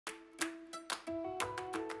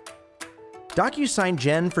DocuSign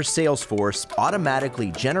Gen for Salesforce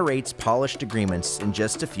automatically generates polished agreements in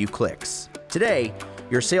just a few clicks. Today,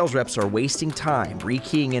 your sales reps are wasting time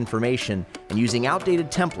rekeying information and using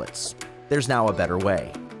outdated templates. There's now a better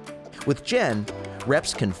way. With Gen,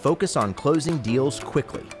 reps can focus on closing deals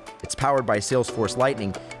quickly. It's powered by Salesforce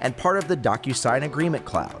Lightning and part of the DocuSign Agreement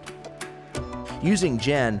Cloud. Using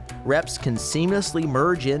Gen, reps can seamlessly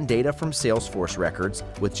merge in data from Salesforce records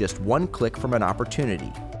with just one click from an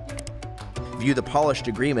opportunity. View the polished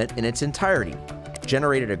agreement in its entirety.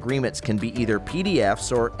 Generated agreements can be either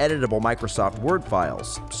PDFs or editable Microsoft Word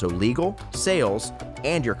files, so legal, sales,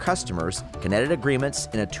 and your customers can edit agreements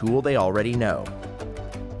in a tool they already know.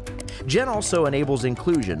 Gen also enables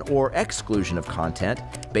inclusion or exclusion of content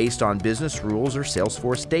based on business rules or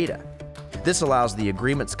Salesforce data. This allows the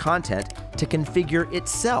agreement's content to configure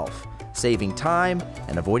itself, saving time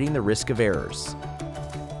and avoiding the risk of errors.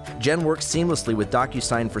 Gen works seamlessly with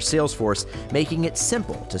DocuSign for Salesforce, making it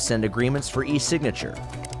simple to send agreements for e-signature.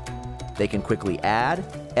 They can quickly add,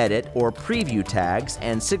 edit, or preview tags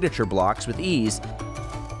and signature blocks with ease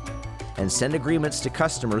and send agreements to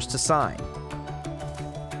customers to sign.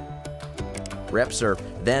 Reps are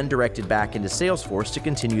then directed back into Salesforce to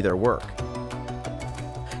continue their work.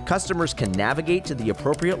 Customers can navigate to the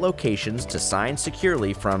appropriate locations to sign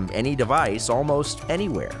securely from any device almost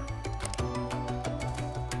anywhere.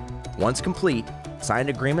 Once complete, signed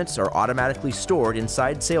agreements are automatically stored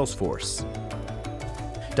inside Salesforce.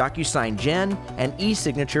 DocuSign Gen and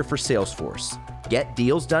e-signature for Salesforce. Get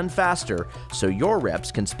deals done faster so your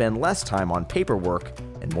reps can spend less time on paperwork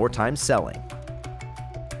and more time selling.